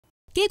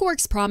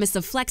Gigwork's promise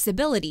of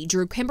flexibility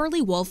drew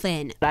Kimberly Wolf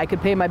in. I could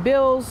pay my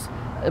bills,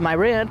 my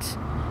rent,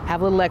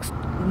 have a little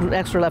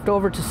extra left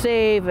over to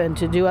save and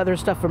to do other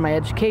stuff for my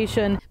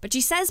education. But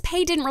she says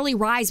pay didn't really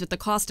rise with the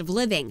cost of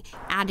living.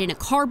 Add in a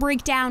car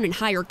breakdown and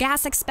higher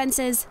gas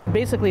expenses.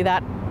 Basically,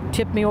 that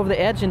tipped me over the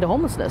edge into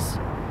homelessness.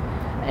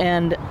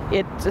 And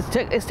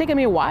it's taken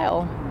me a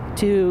while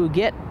to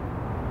get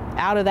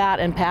out of that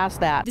and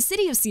past that. The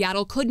city of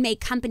Seattle could make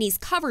companies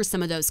cover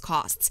some of those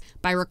costs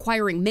by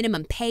requiring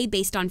minimum pay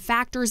based on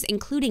factors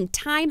including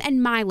time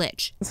and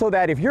mileage. So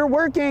that if you're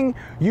working,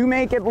 you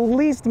make at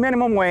least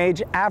minimum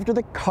wage after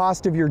the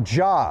cost of your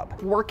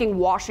job. Working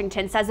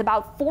Washington says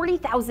about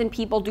 40,000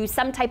 people do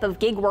some type of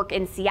gig work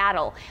in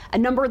Seattle, a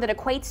number that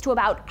equates to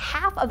about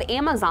half of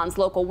Amazon's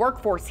local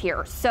workforce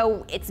here,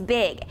 so it's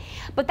big.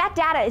 But that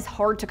data is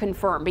hard to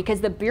confirm because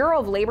the Bureau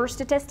of Labor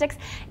Statistics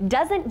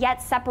doesn't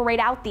yet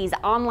separate out these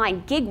online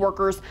gig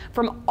workers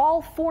from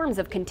all forms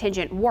of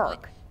contingent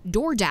work.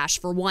 DoorDash,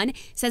 for one,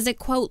 says it,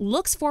 quote,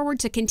 looks forward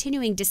to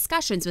continuing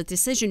discussions with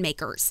decision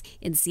makers.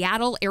 In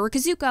Seattle, Erica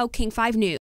Zucco, King 5 News.